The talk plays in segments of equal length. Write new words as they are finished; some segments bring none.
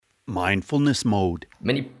mindfulness mode.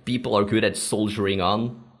 Many people are good at soldiering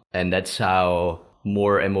on, and that's how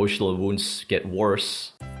more emotional wounds get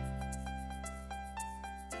worse.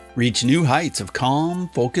 Reach new heights of calm,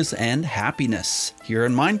 focus, and happiness here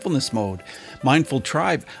in Mindfulness Mode. Mindful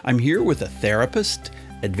Tribe, I'm here with a therapist,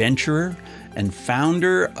 adventurer, and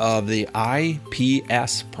founder of the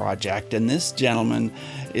IPS Project. And this gentleman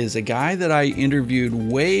is a guy that I interviewed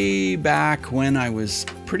way back when I was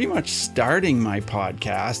pretty much starting my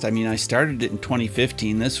podcast. I mean, I started it in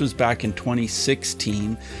 2015. This was back in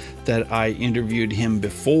 2016 that I interviewed him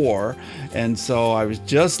before. And so I was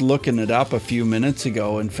just looking it up a few minutes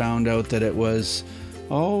ago and found out that it was,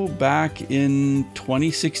 back in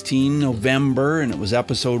 2016, November, and it was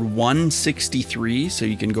episode 163. So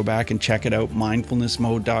you can go back and check it out,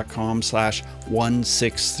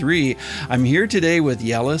 mindfulnessmode.com/163. I'm here today with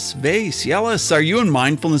Jellis Vase. Jellis, are you in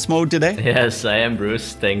mindfulness mode today? Yes, I am,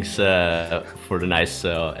 Bruce. Thanks for the nice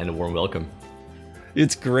and warm welcome.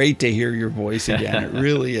 It's great to hear your voice again. It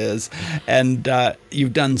really is. And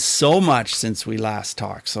you've done so much since we last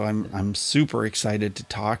talked. So I'm super excited to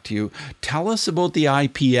talk to you. Tell us about the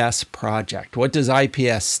IPS project. What does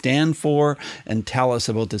IPS stand for? And tell us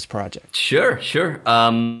about this project. Sure.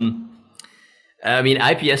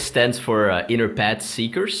 IPS stands for Inner Path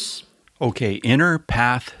Seekers. Okay, Inner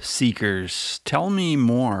Path Seekers. Tell me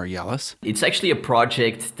more, Jellis. It's actually a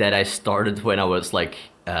project that I started when I was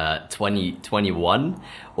 2021,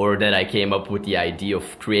 or that I came up with the idea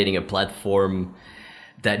of creating a platform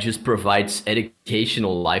that just provides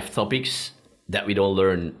educational life topics that we don't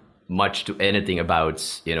learn much to anything about,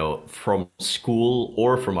 from school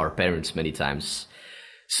or from our parents many times.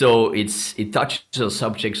 So it touches on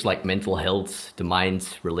subjects like mental health, the mind,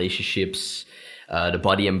 relationships, the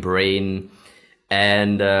body and brain.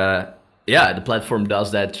 And the platform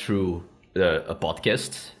does that through a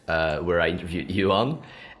podcast where I interviewed you on,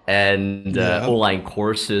 and online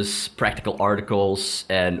courses, practical articles,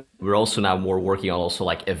 and we're also now more working on also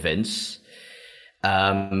like events.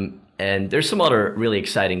 And there's some other really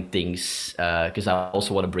exciting things because I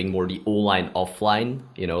also want to bring more the online, offline,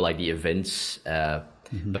 like the events. But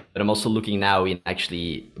I'm also looking now in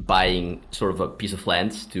actually buying sort of a piece of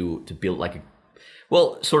land to build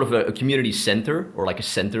sort of a community center, or like a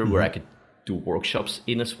center where I could do workshops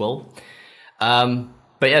in as well.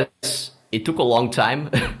 But yes, it took a long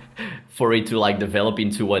time for it to develop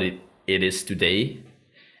into what it is today.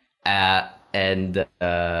 I'm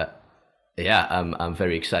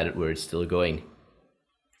very excited where it's still going.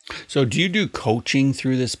 So do you do coaching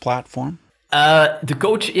through this platform? The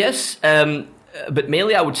coach, yes. But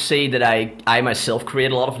mainly I would say that I myself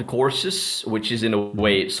create a lot of the courses, which is in a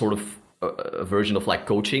way sort of a version of like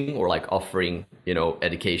coaching, or like offering,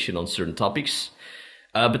 education on certain topics.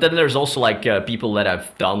 But then there's also people that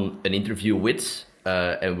I've done an interview with,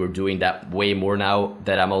 and we're doing that way more now,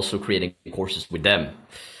 that I'm also creating courses with them.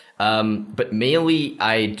 But mainly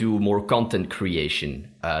I do more content creation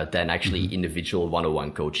than actually individual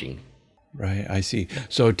one-on-one coaching. Right, I see.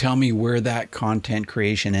 So tell me where that content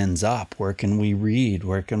creation ends up. Where can we read?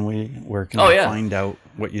 Where can we find out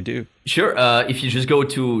what you do? Sure. If you just go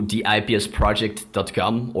to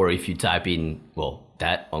theipsproject.com, or if you type in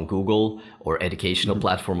that on Google or educational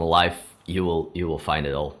platform of life, you will find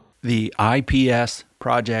it all.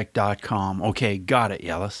 theipsproject.com. Okay, got it,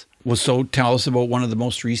 Jellis. Well, so tell us about one of the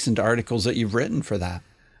most recent articles that you've written for that.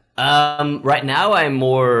 Right now I'm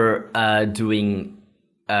more doing,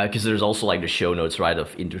 because there's also the show notes, right,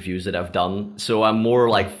 of interviews that I've done. So I'm more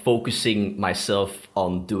focusing myself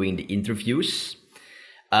on doing the interviews.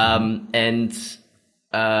 And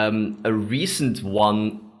a recent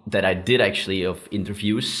one that I did actually of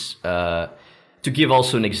interviews, to give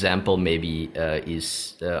also an example maybe,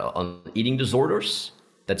 is on eating disorders.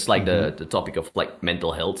 That's the topic of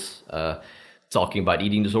mental health, talking about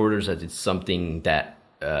eating disorders, that it's something that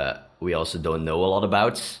we also don't know a lot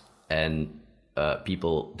about, and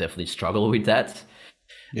people definitely struggle with that.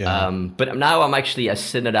 Yeah. But now I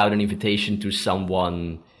sent out an invitation to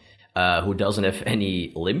someone who doesn't have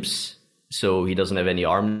any limbs, so he doesn't have any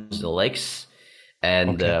arms and legs.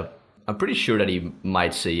 And I'm pretty sure that he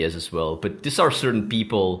might say yes as well. But these are certain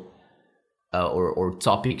people or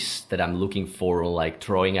topics that I'm looking for,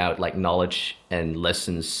 throwing out knowledge and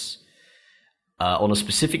lessons on a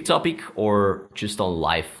specific topic, or just on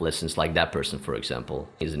life lessons, like that person, for example,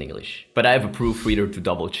 is in English. But I have a proofreader to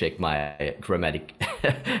double check my grammatic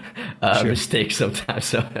mistakes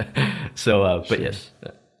sometimes. But yes.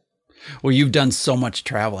 Well, you've done so much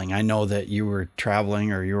traveling. I know that you were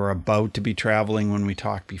traveling, or you were about to be traveling when we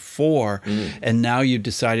talked before, and now you've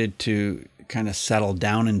decided to kind of settled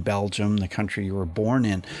down in Belgium, the country you were born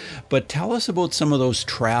in. But tell us about some of those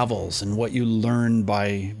travels and what you learned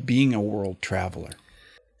by being a world traveler.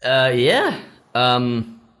 I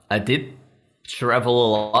did travel a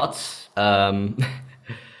lot.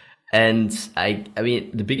 And I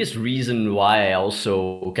mean, the biggest reason why I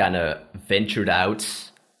also kind of ventured out,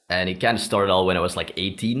 and it kind of started all when I was like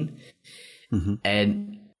 18,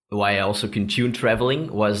 and why I also continued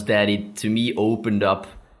traveling was that it, to me, opened up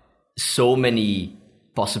so many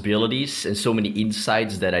possibilities and so many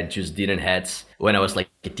insights that I just didn't had when I was like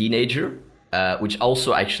a teenager, which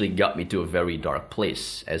also actually got me to a very dark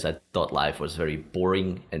place, as I thought life was very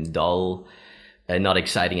boring and dull and not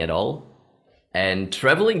exciting at all. And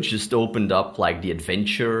traveling just opened up like the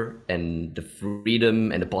adventure and the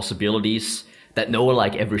freedom and the possibilities that no one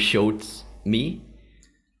like ever showed me.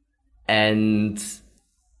 And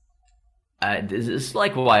this is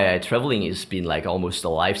like why traveling has been like almost a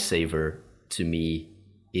lifesaver to me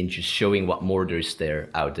in just showing what more there's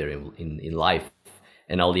out there in life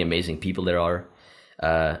and all the amazing people there are.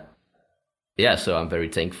 So I'm very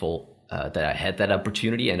thankful that I had that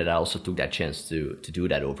opportunity and that I also took that chance to do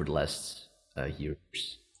that over the last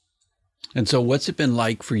years. And so what's it been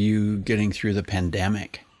like for you getting through the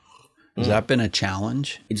pandemic? Has that been a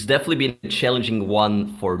challenge? It's definitely been a challenging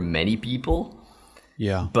one for many people.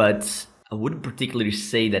 Yeah. But I wouldn't particularly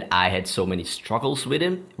say that I had so many struggles with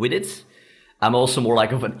it. I'm also more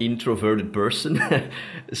like of an introverted person.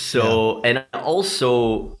 And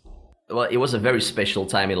also, well, it was a very special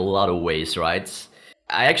time in a lot of ways, right?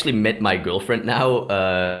 I actually met my girlfriend now,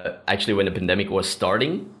 when the pandemic was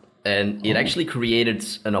starting. And it actually created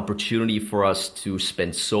an opportunity for us to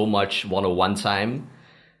spend so much one-on-one time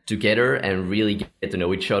together and really get to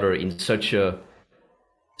know each other in such a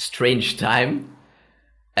strange time.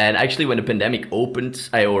 And actually, when the pandemic opened,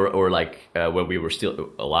 when we were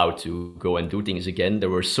still allowed to go and do things again, there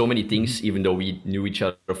were so many things, even though we knew each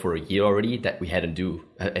other for a year already, that we hadn't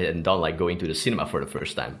done, like going to the cinema for the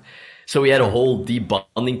first time. So we had a whole deep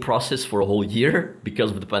bonding process for a whole year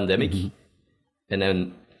because of the pandemic. And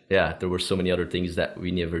then, there were so many other things that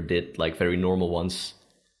we never did, like very normal ones,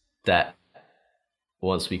 that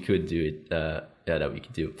once we could do it, that we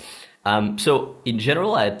could do. So in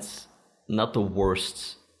general, it's not the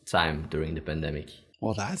worst time during the pandemic.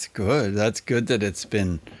 Well, that's good. That's good that it's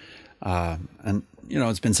been,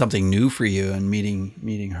 it's been something new for you and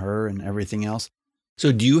meeting her and everything else.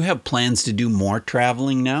 So do you have plans to do more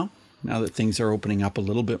traveling now that things are opening up a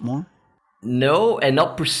little bit more? No, and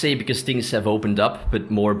not per se because things have opened up, but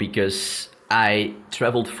more because I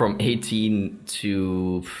traveled from 18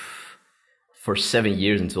 for 7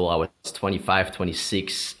 years until I was 25,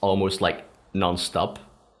 26, almost like nonstop.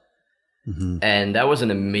 And that was an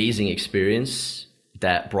amazing experience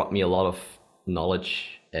that brought me a lot of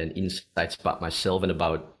knowledge and insights about myself and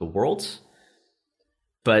about the world.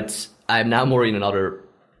 But I'm now more in another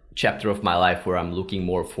chapter of my life where I'm looking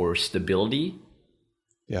more for stability.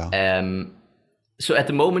 Yeah. So at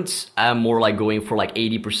the moment, I'm more like going for like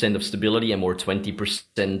 80% of stability and more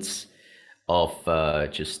 20%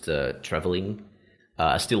 of just traveling.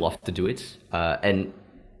 I still love to do it. And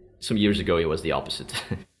some years ago, it was the opposite.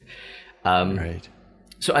 Right.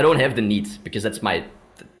 So I don't have the need because that's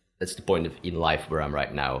the point in life where I'm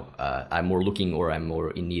right now. I'm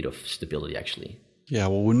more in need of stability, actually. Yeah.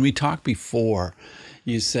 Well, when we talked before,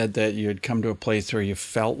 you said that you had come to a place where you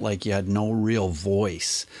felt like you had no real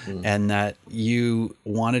voice and that you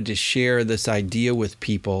wanted to share this idea with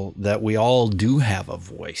people that we all do have a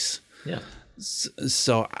voice. Yeah.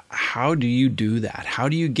 So how do you do that? How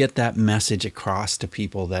do you get that message across to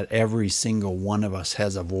people that every single one of us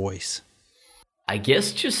has a voice? I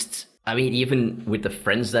guess even with the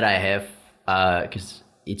friends that I have, because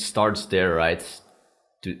it starts there, right?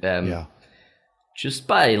 Just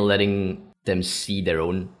by letting them see their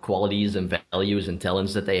own qualities and values and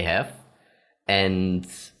talents that they have. And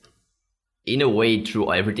in a way,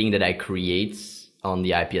 through everything that I create on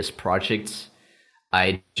the IPS project,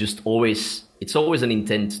 it's always an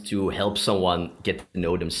intent to help someone get to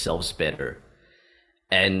know themselves better.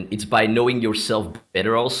 And it's by knowing yourself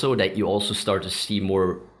better also that you also start to see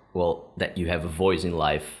more, that you have a voice in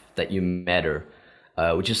life, that you matter,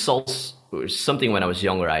 which is something when I was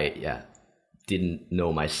younger, I didn't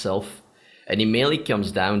know myself. And it mainly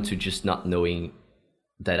comes down to just not knowing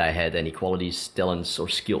that I had any qualities, talents, or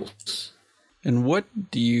skills. And what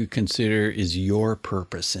do you consider is your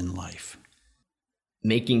purpose in life?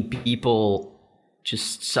 Making people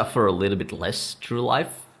just suffer a little bit less through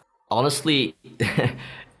life. Honestly,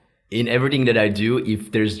 in everything that I do,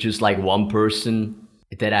 if there's just like one person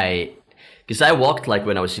because I walked like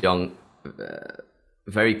when I was young,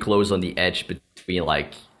 very close on the edge between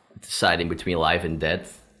like deciding between life and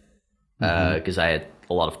death, because I had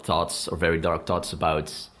a lot of thoughts or very dark thoughts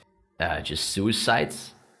about just suicide,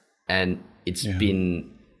 and it's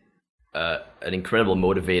been an incredible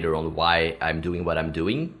motivator on why I'm doing what I'm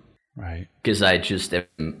doing. Right. Because I just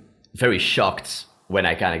am very shocked when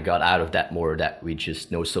I kind of got out of that more that we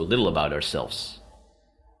just know so little about ourselves,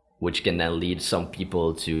 which can then lead some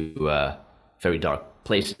people to very dark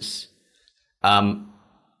places. And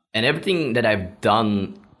everything that I've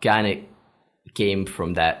done kind of came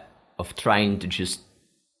from that, of trying to just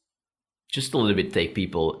a little bit take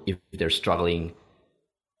people, if they're struggling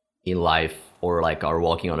in life or like are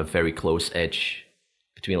walking on a very close edge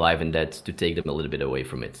between life and death, to take them a little bit away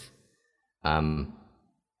from it.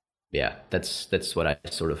 Yeah, that's what I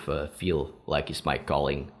sort of feel like is my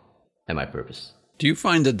calling and my purpose. Do you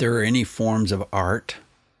find that there are any forms of art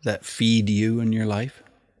that feed you in your life?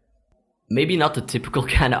 Maybe not the typical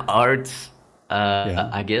kind of art,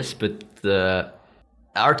 I guess, but the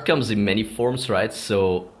art comes in many forms, right?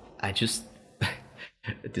 So I just,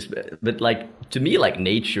 but like, to me, like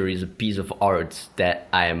nature is a piece of art that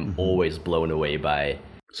I am always blown away by.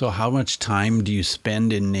 So how much time do you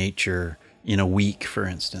spend in nature in a week, for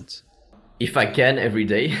instance? If I can, every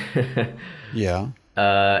day. Yeah.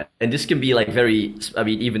 And this can be like very, I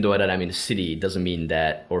mean, even though that I'm in a city, it doesn't mean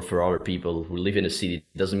that, or for other people who live in a city,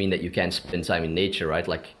 it doesn't mean that you can't spend time in nature, right?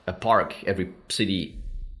 Like a park, every city,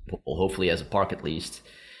 well, hopefully has a park at least.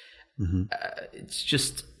 It's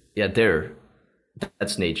just, there,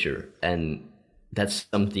 that's nature. And that's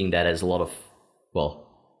something that has a lot of,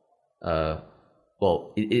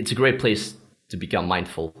 it's a great place to become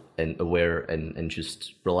mindful and aware and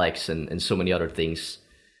just relax and so many other things.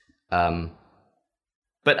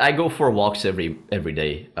 But I go for walks every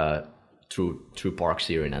day through parks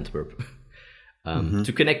here in Antwerp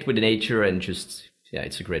to connect with nature, and just,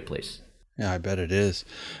 it's a great place. Yeah, I bet it is.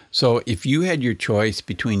 So if you had your choice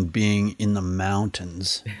between being in the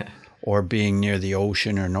mountains or being near the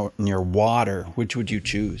ocean or near water, which would you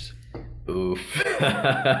choose? Oof.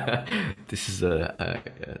 This is a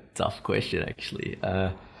tough question, actually.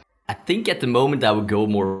 I think at the moment I would go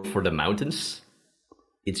more for the mountains.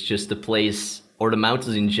 It's just a place, or the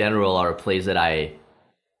mountains in general are a place that I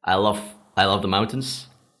love. I love the mountains.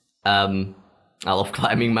 I love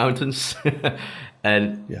climbing mountains.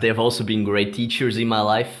 And they've also been great teachers in my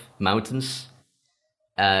life, mountains.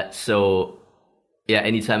 So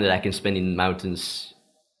anytime that I can spend in mountains,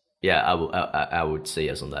 I would say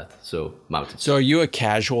yes on that. So mountains. So are you a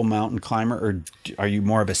casual mountain climber, or are you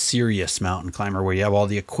more of a serious mountain climber where you have all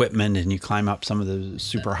the equipment and you climb up some of the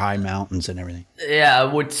super high mountains and everything? Yeah, I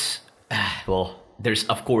would. Well, there's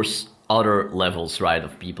of course other levels, right,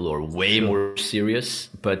 of people who are way more serious.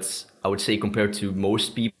 But I would say compared to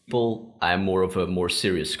most people, I'm more of a more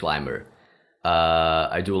serious climber.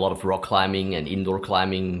 I do a lot of rock climbing and indoor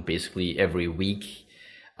climbing basically every week.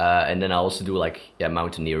 And then I also do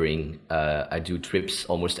mountaineering. I do trips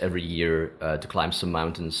almost every year to climb some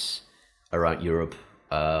mountains around Europe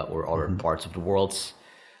or other parts of the world.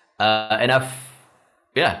 And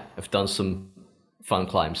I've done some fun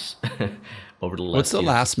climbs over the last What's the years.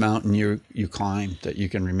 last mountain you climbed that you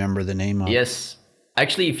can remember the name of? Yes.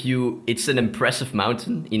 Actually, it's an impressive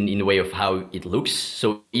mountain in the way of how it looks.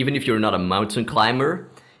 So even if you're not a mountain climber,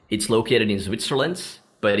 it's located in Switzerland.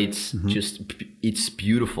 But it's it's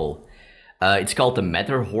beautiful. It's called the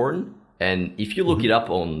Matterhorn. And if you look it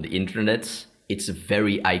up on the internet, it's a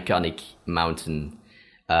very iconic mountain.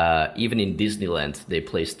 Even in Disneyland, they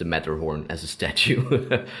placed the Matterhorn as a statue.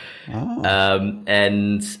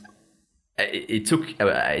 And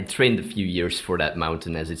I trained a few years for that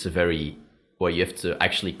mountain, as it's a very, you have to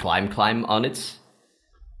actually climb on it.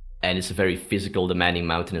 And it's a very physical, demanding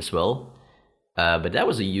mountain as well. But that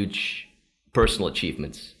was a huge personal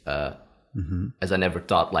achievements, as I never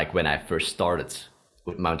thought, like when I first started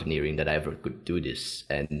with mountaineering, that I ever could do this.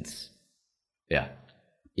 And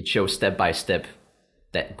it shows step by step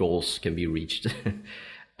that goals can be reached.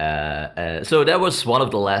 So that was one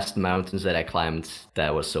of the last mountains that I climbed.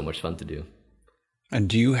 That was so much fun to do. And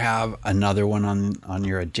do you have another one on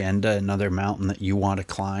your agenda, another mountain that you want to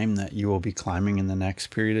climb, that you will be climbing in the next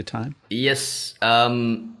period of time? Yes.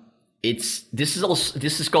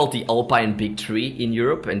 This is called the Alpine Big Three in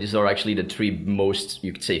Europe, and these are actually the three most,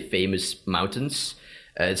 you could say, famous mountains.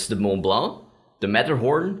 It's the Mont Blanc, the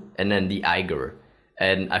Matterhorn, and then the Eiger.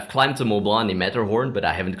 And I've climbed the Mont Blanc and the Matterhorn, but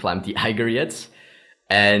I haven't climbed the Eiger yet.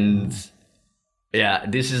 And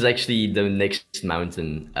this is actually the next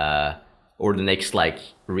mountain, or the next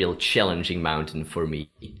real challenging mountain for me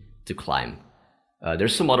to climb.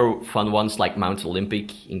 There's some other fun ones like Mount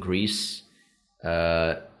Olympic in Greece.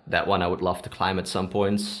 That one I would love to climb at some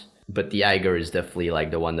points. But the Eiger is definitely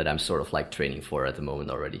like the one that I'm sort of like training for at the moment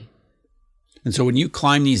already. And so when you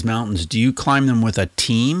climb these mountains, do you climb them with a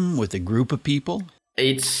team, with a group of people?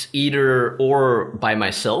 It's either or by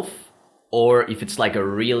myself, or if it's like a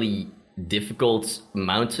really difficult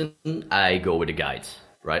mountain, I go with a guide,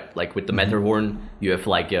 right? Like with the Matterhorn, you have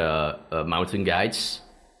like mountain guides.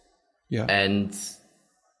 Yeah. And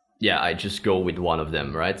yeah, I just go with one of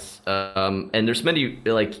them, right? And there's many,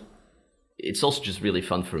 like, it's also just really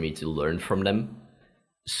fun for me to learn from them.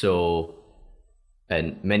 So,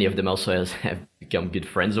 and many of them also have become good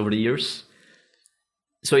friends over the years.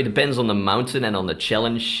 So it depends on the mountain and on the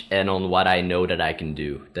challenge and on what I know that I can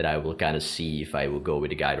do, that I will kind of see if I will go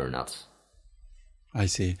with a guide or not. I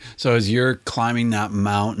see. So as you're climbing that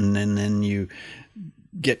mountain and then you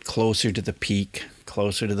get closer to the peak,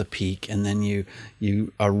 and then you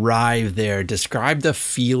arrive there, describe the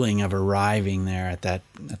feeling of arriving there at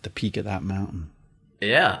the peak of that mountain.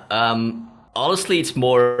 Yeah. Honestly, it's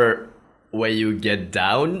more when you get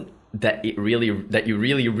down that you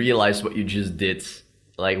really realize what you just did.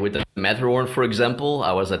 Like with the Matterhorn, for example,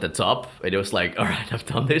 I was at the top and it was like, all right, I've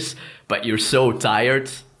done this, but you're so tired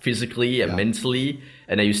physically and mentally,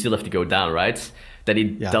 and then you still have to go down, right? That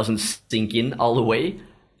it doesn't sink in all the way.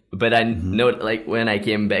 But I know, like, when I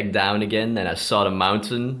came back down again and I saw the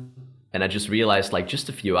mountain and I just realized, like, just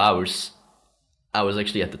a few hours, I was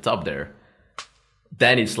actually at the top there.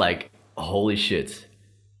 Then it's like, holy shit.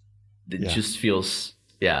 It just feels,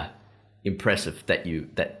 impressive that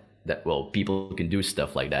people can do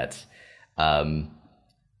stuff like that.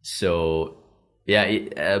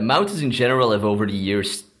 Mountains in general have over the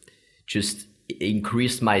years just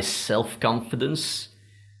increased my self-confidence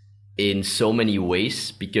in so many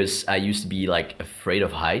ways, because I used to be like afraid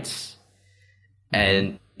of heights.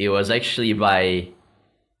 And it was actually by,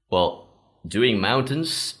 doing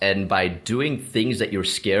mountains and by doing things that you're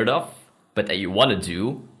scared of, but that you want to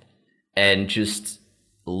do, and just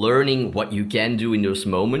learning what you can do in those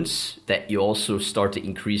moments, that you also start to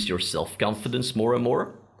increase your self-confidence more and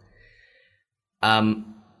more.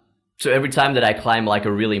 So every time that I climb like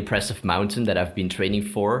a really impressive mountain that I've been training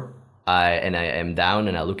for, I am down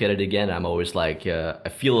and I look at it again, I'm always like, I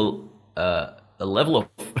feel a level of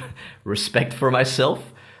respect for myself,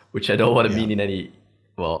 which I don't want to mean in any,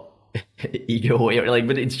 ego way,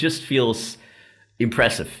 but it just feels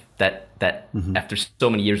impressive that after so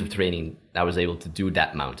many years of training, I was able to do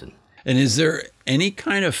that mountain. And is there any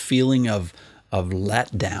kind of feeling of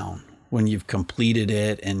letdown when you've completed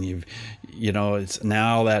it and it's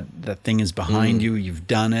now that thing is behind you, you've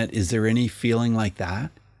done it? Is there any feeling like that?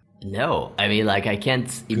 No, I mean, like, I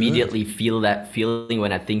can't immediately feel that feeling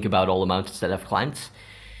when I think about all the mountains that I've climbed.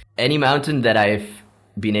 Any mountain that I've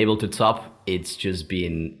been able to top, it's just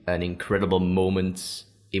been an incredible moment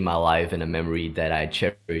in my life and a memory that I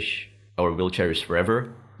cherish or will cherish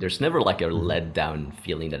forever. There's never like a letdown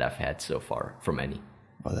feeling that I've had so far from any.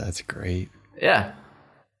 Oh, that's great. Yeah.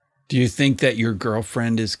 Do you think that your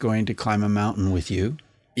girlfriend is going to climb a mountain with you?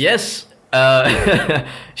 Yes.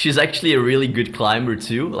 She's actually a really good climber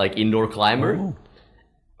too, like indoor climber.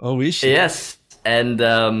 Oh, is she? Yes. And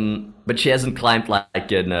but she hasn't climbed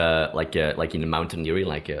like in a mountain area,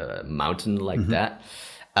 like a mountain like that.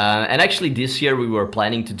 And actually this year we were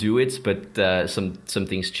planning to do it, but some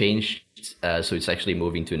things changed, so it's actually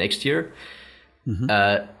moving to next year.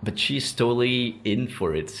 But she's totally in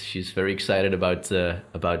for it. She's very excited about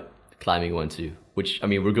climbing one too. Which, I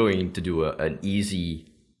mean, we're going to do an easy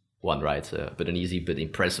one, right? But an easy but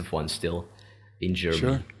impressive one still in Germany.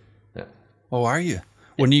 Sure. Yeah. Oh, are you?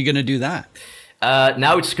 When are you going to do that?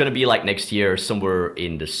 Now it's going to be like next year, somewhere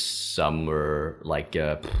in the summer, like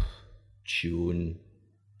June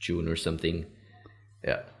or something.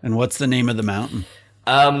 Yeah. And what's the name of the mountain?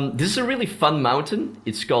 This is a really fun mountain.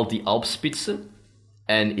 It's called the Alpspitze,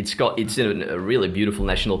 and it's in a really beautiful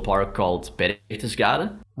national park called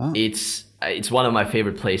Berchtesgaden. Oh. It's one of my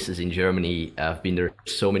favorite places in Germany. I've been there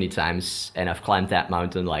so many times, and I've climbed that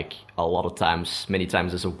mountain like a lot of times, many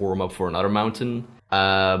times as a warm-up for another mountain.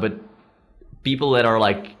 But people that are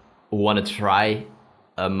like want to try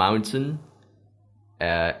a mountain,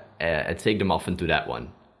 I take them often to that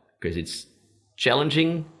one, because it's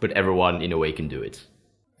challenging, but everyone in a way can do it.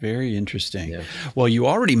 Very interesting. Yeah. Well, you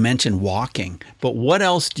already mentioned walking, but what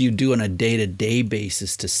else do you do on a day-to-day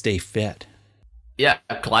basis to stay fit? Yeah,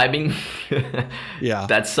 climbing. Yeah,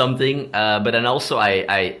 that's something. But then also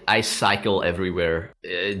I cycle everywhere.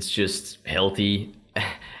 It's just healthy,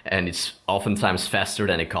 and it's oftentimes faster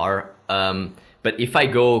than a car. But if I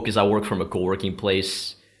go, because I work from a co-working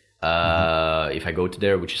place, if I go to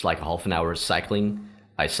there, which is like a half an hour cycling,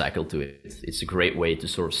 I cycle to it. It's a great way to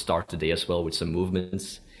sort of start the day as well with some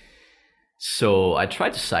movements. So I try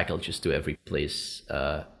to cycle just to every place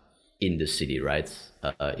in the city, right?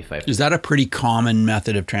 If I Is that a pretty common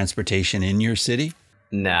method of transportation in your city?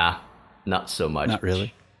 Nah, not so much. Not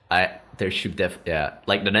really. There should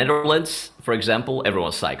like the Netherlands, for example,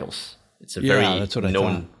 everyone cycles. It's a very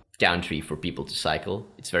known country for people to cycle.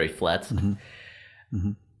 It's very flat. Mm-hmm.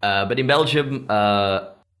 Mm-hmm. But in Belgium,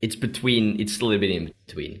 it's a little bit in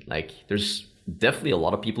between. Like there's definitely a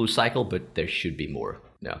lot of people who cycle, but there should be more.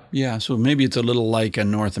 No. Yeah, so maybe it's a little like a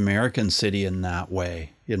North American city in that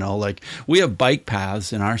way. You know, like we have bike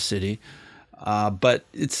paths in our city, but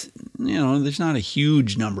it's, there's not a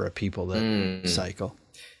huge number of people that cycle.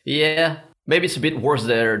 Yeah, maybe it's a bit worse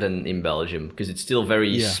there than in Belgium because it's still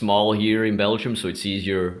very small here in Belgium, so it's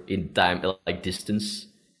easier in time, like distance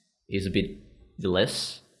is a bit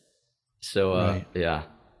less. So, yeah.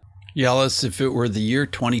 Jellis, if it were the year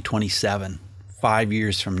 2027, 5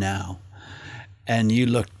 years from now, and you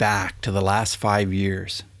look back to the last 5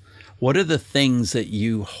 years, what are the things that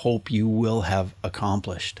you hope you will have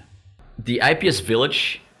accomplished? The IPS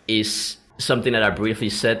Village is something that I briefly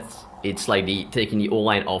said. It's like taking the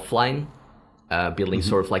online offline, building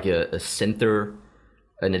sort of like a center,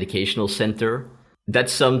 an educational center.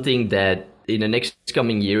 That's something that in the next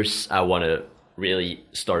coming years, I want to really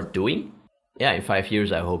start doing. Yeah, in 5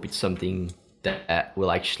 years, I hope it's something that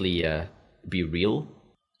will actually be real.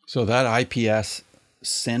 So that IPS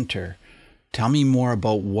center, tell me more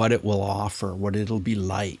about what it will offer, what it'll be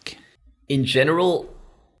like. In general,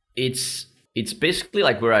 it's basically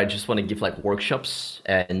like where I just want to give like workshops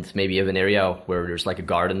and maybe have an area where there's like a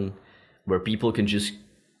garden where people can just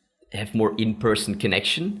have more in-person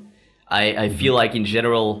connection. I feel like in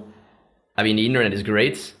general, I mean, the internet is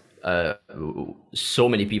great. So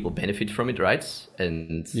many people benefit from it, right?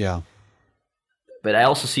 And yeah. But I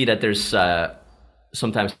also see that there's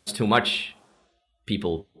sometimes too much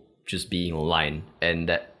people just being online, and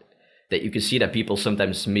that you can see that people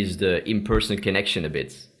sometimes miss the in-person connection a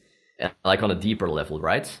bit, like on a deeper level,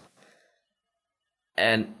 right?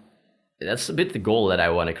 And that's a bit the goal that I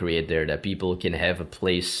want to create there, that people can have a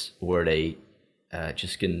place where they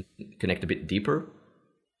just can connect a bit deeper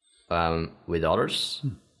with others.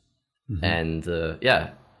 Mm-hmm. And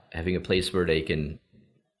having a place where they can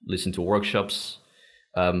listen to workshops.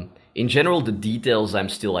 In general, the details I'm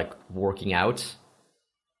still like working out,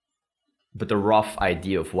 but the rough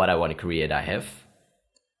idea of what I want to create, I have.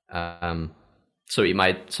 So it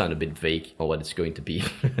might sound a bit vague on what it's going to be,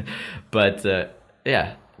 but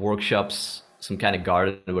workshops, some kind of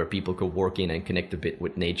garden where people could work in and connect a bit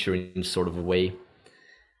with nature in sort of a way.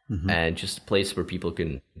 Mm-hmm. And just a place where people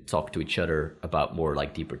can talk to each other about more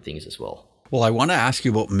like deeper things as well. Well, I want to ask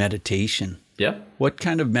you about meditation. Yeah. What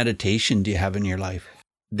kind of meditation do you have in your life?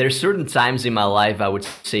 There's certain times in my life I would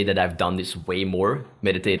say that I've done this way more,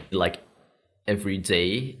 meditate like every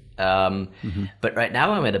day. But right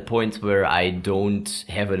now I'm at a point where I don't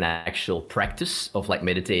have an actual practice of like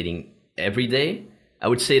meditating every day. I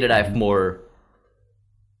would say that I have more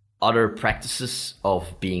other practices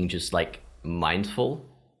of being just like mindful.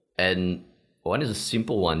 And one is a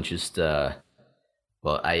simple one, just,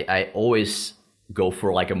 I always go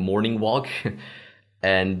for like a morning walk.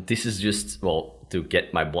 And this is just, to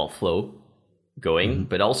get my blood flow going,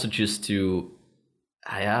 but also just to,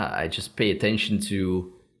 I just pay attention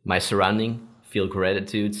to my surrounding, feel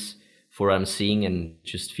gratitudes for what I'm seeing, and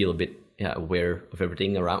just feel a bit aware of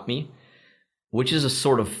everything around me, which is a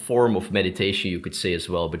sort of form of meditation, you could say as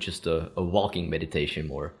well, but just a walking meditation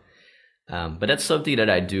more. But that's something that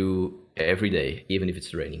I do every day, even if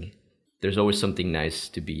it's raining. There's always something nice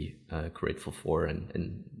to be grateful for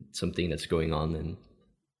and something that's going on. And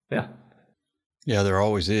Yeah, there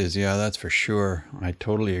always is. Yeah, that's for sure. I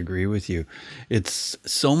totally agree with you. It's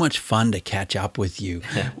so much fun to catch up with you.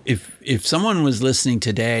 If someone was listening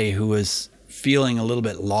today who was feeling a little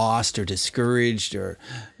bit lost or discouraged or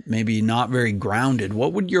maybe not very grounded,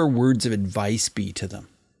 what would your words of advice be to them?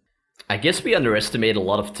 I guess we underestimate a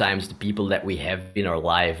lot of times the people that we have in our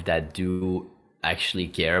life that do actually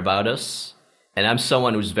care about us. And I'm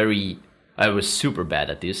someone I was super bad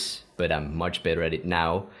at this, but I'm much better at it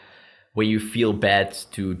now. When you feel bad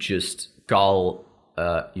to just call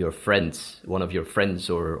your friends, one of your friends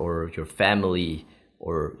or your family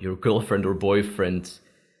or your girlfriend or boyfriend,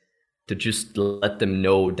 to just let them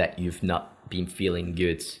know that you've not been feeling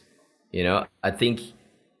good. I think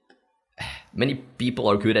many people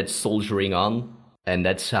are good at soldiering on, and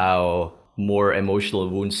that's how more emotional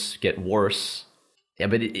wounds get worse. Yeah,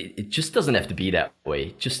 but it just doesn't have to be that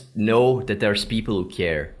way. Just know that there's people who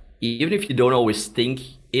care. Even if you don't always think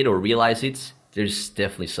it or realize it, there's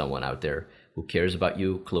definitely someone out there who cares about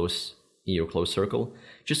you close in your close circle.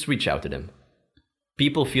 Just reach out to them.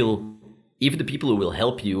 People feel, even the people who will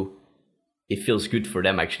help you, it feels good for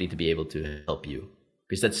them actually to be able to help you.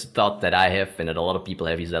 Because that's the thought that I have and that a lot of people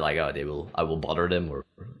have, is that like, oh, I will bother them, or,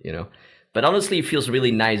 you know. But honestly, it feels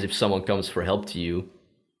really nice if someone comes for help to you,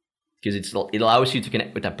 because it allows you to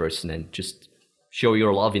connect with that person and just show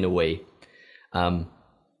your love in a way.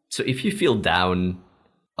 So if you feel down,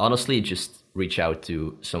 honestly, just reach out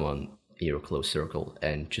to someone in your close circle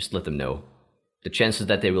and just let them know. The chances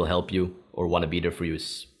that they will help you or want to be there for you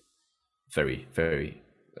is very, very,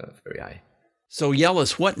 very high. So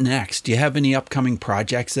Jellis, what next? Do you have any upcoming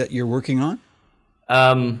projects that you're working on?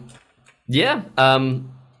 Yeah.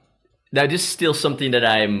 Now, this is still something that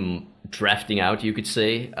I'm drafting out, you could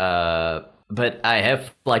say. But I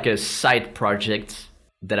have like a side project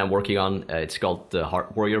that I'm working on. It's called the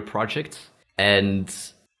Heart Warrior Project. And,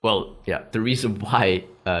 well, yeah, the reason why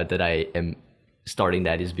that I am starting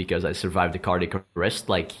that is because I survived a cardiac arrest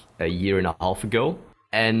like a year and a half ago.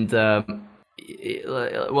 And,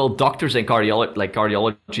 well, doctors and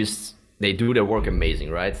cardiologists, they do their work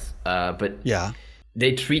amazing, right? But yeah,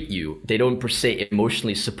 they treat you. They don't per se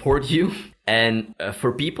emotionally support you. And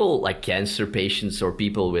for people like cancer patients or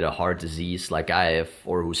people with a heart disease like I have,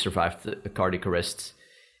 or who survived a cardiac arrest,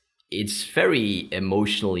 it's very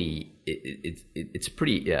emotionally, it's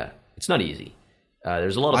pretty, yeah, it's not easy.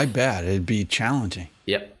 There's a lot of... I bet it'd be challenging.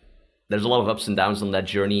 Yep. There's a lot of ups and downs on that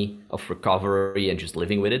journey of recovery and just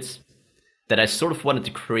living with it, that I sort of wanted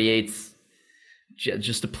to create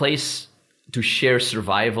just a place to share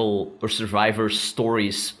survival or survivor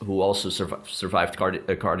stories who also survived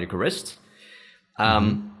cardiac arrest.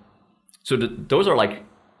 So those are like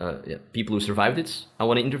people who survived it. I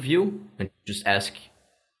want to interview and just ask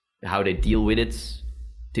how they deal with it,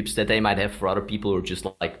 tips that they might have for other people who are just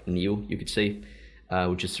like new, you could say,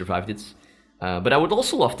 who just survived it. But I would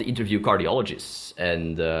also love to interview cardiologists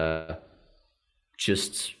and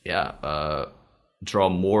draw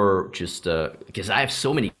more, just because I have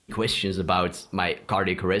so many questions about my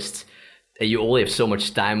cardiac arrest, and you only have so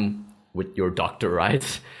much time with your doctor,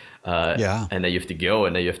 right? Yeah. And then you have to go,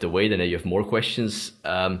 and then you have to wait, and then you have more questions.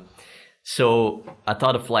 So I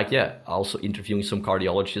thought of also interviewing some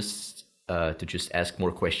cardiologists to just ask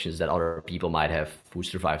more questions that other people might have who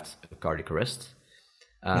survived a cardiac arrest.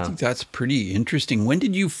 I think that's pretty interesting. When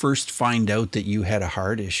did you first find out that you had a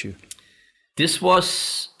heart issue? This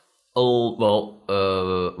was,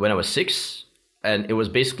 when I was 6, and it was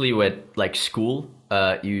basically with like school.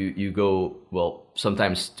 You go,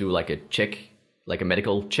 sometimes do like a check, like a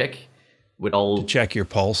medical check with all... To check your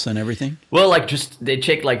pulse and everything? Well, they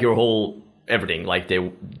check like your whole, everything. Like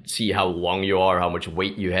they see how long you are, how much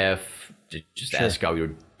weight you have, just ask how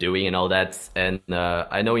you're doing and all that. And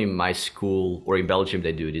I know in my school or in Belgium,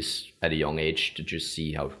 they do this at a young age to just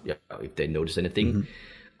see how, if they notice anything.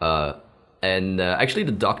 And actually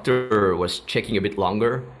the doctor was checking a bit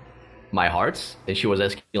longer my heart, and she was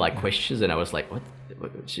asking me like questions, and I was like, what?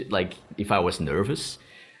 Like if I was nervous.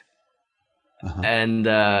 And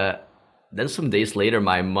then some days later,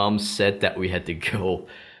 my mom said that we had to go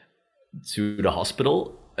to the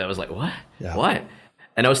hospital. I was like, what? Yeah. What?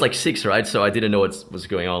 And I was like 6, right? So I didn't know what was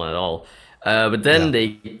going on at all. But then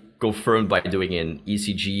they confirmed by doing an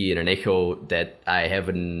ECG and an echo that I have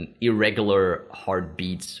an irregular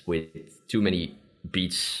heartbeat with too many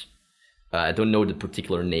beats. I don't know the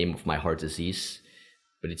particular name of my heart disease,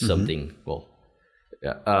 but it's something, so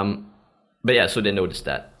they noticed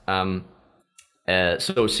that.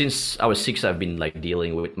 So since I was 6, I've been like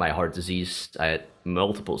dealing with my heart disease. I had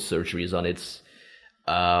multiple surgeries on it.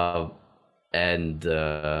 And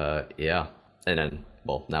then,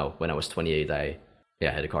 now when I was 28, I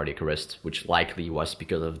had a cardiac arrest, which likely was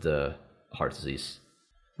because of the heart disease.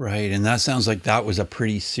 Right, and that sounds like that was a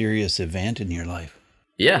pretty serious event in your life.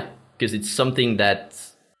 Yeah, because it's something that,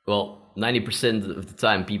 90% of the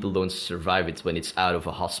time people don't survive it when it's out of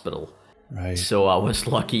a hospital. Right. So I was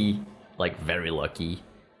lucky, like very lucky,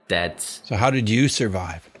 that... So how did you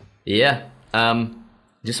survive? Yeah,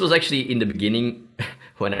 this was actually in the beginning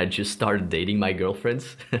when I just started dating my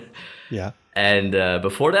girlfriends. Yeah. And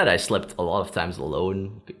before that, I slept a lot of times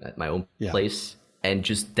alone at my own place. And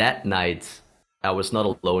just that night, I was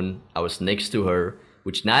not alone. I was next to her,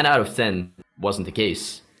 which 9 out of 10 wasn't the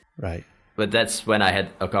case. Right. But that's when I had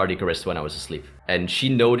a cardiac arrest when I was asleep. And she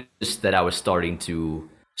noticed that I was starting to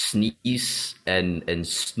sneeze and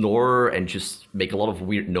snore and just make a lot of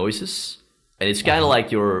weird noises. And it's kind of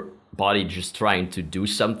like your body just trying to do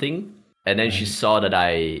something. And then she saw that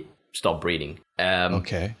I stopped breathing.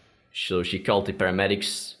 Okay. So she called the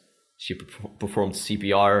paramedics. She performed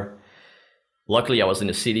CPR. luckily I was in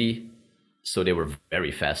a city, so they were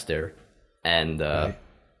very fast there. And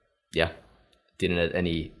didn't have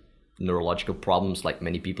any neurological problems like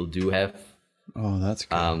many people do have. Oh, that's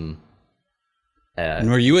good. And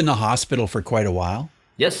were you in the hospital for quite a while?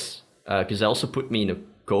 Yes, because they also put me in a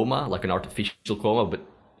coma, like an artificial coma, but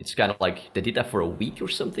it's kind of like they did that for a week or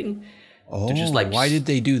something. Oh, to just why did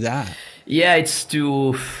they do that? Yeah, it's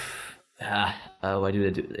to... why do they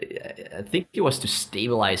do it? I think it was to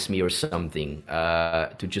stabilize me or something,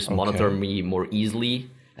 to just monitor me more easily.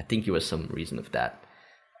 I think it was some reason of that.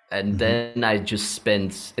 And then I just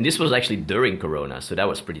spent... And this was actually during Corona, so that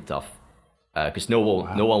was pretty tough. Because no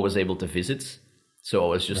one was able to visit. So I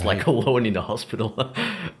was just like alone in the hospital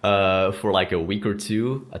for like a week or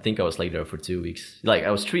two. I think I was like there for 2 weeks. Like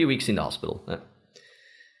I was 3 weeks in the hospital. But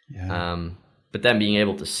then being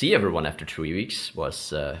able to see everyone after 3 weeks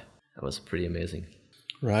was pretty amazing.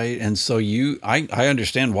 Right. And so I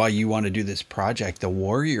understand why you want to do this project, the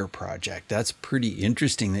Warrior Project. That's pretty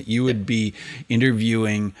interesting that you would be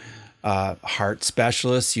interviewing heart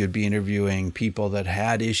specialists. You'd be interviewing people that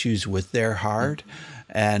had issues with their heart.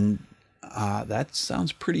 And that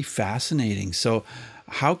sounds pretty fascinating. So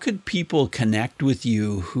how could people connect with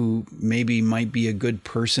you who maybe might be a good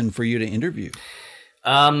person for you to interview?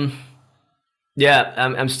 I'm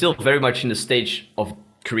still very much in the stage of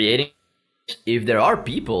creating. If there are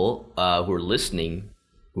people who are listening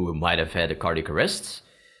who might have had a cardiac arrest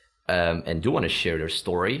and do want to share their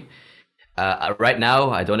story, right now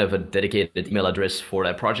I don't have a dedicated email address for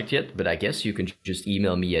that project yet, but I guess you can just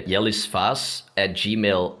email me at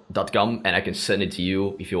jellisvaas@gmail.com and I can send it to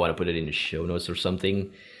you if you want to put it in the show notes or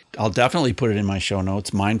something. I'll definitely put it in my show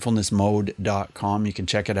notes, mindfulnessmode.com. You can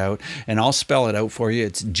check it out. And I'll spell it out for you.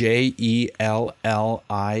 It's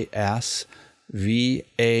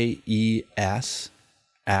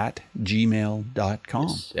JELLISVAES@gmail.com.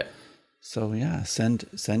 Yes, yeah. So yeah,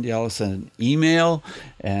 send Jellis an email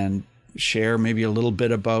and share maybe a little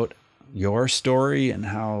bit about your story and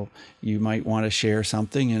how you might want to share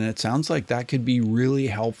something. And it sounds like that could be really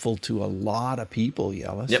helpful to a lot of people,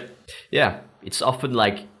 Jellis. Yep. Yeah. It's often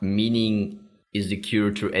like meaning is the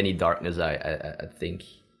cure to any darkness, I think.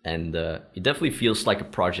 And it definitely feels like a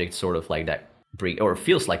project sort of like that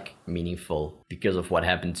feels like meaningful because of what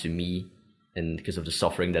happened to me and because of the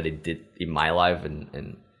suffering that it did in my life.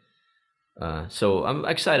 And so I'm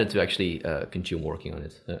excited to actually continue working on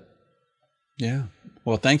it. Yeah.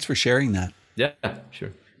 Well, thanks for sharing that. Yeah,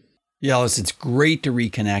 sure. Jellis, it's great to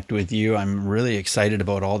reconnect with you. I'm really excited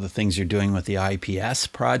about all the things you're doing with the IPS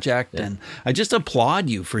project. Yeah. And I just applaud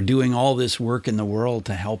you for doing all this work in the world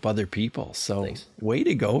to help other people. So thanks. Way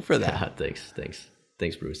to go for that. Thanks,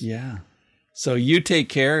 Bruce. Yeah. So you take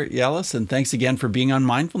care, Jellis, and thanks again for being on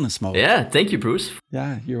Mindfulness Mode. Yeah, thank you, Bruce.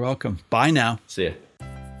 Yeah, you're welcome. Bye now. See ya.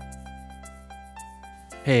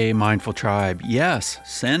 Hey, Mindful Tribe. Yes,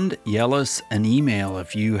 send Jellis an email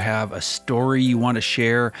if you have a story you want to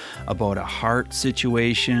share about a heart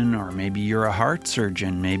situation, or maybe you're a heart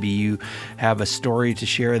surgeon. Maybe you have a story to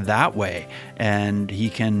share that way, and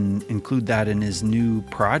he can include that in his new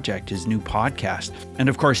project, his new podcast. And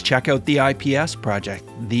of course, check out the IPS project,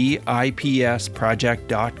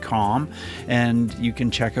 theipsproject.com, and you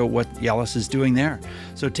can check out what Jellis is doing there.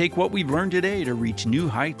 So take what we've learned today to reach new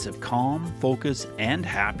heights of calm, focus, and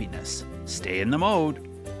happiness. Stay in the mode.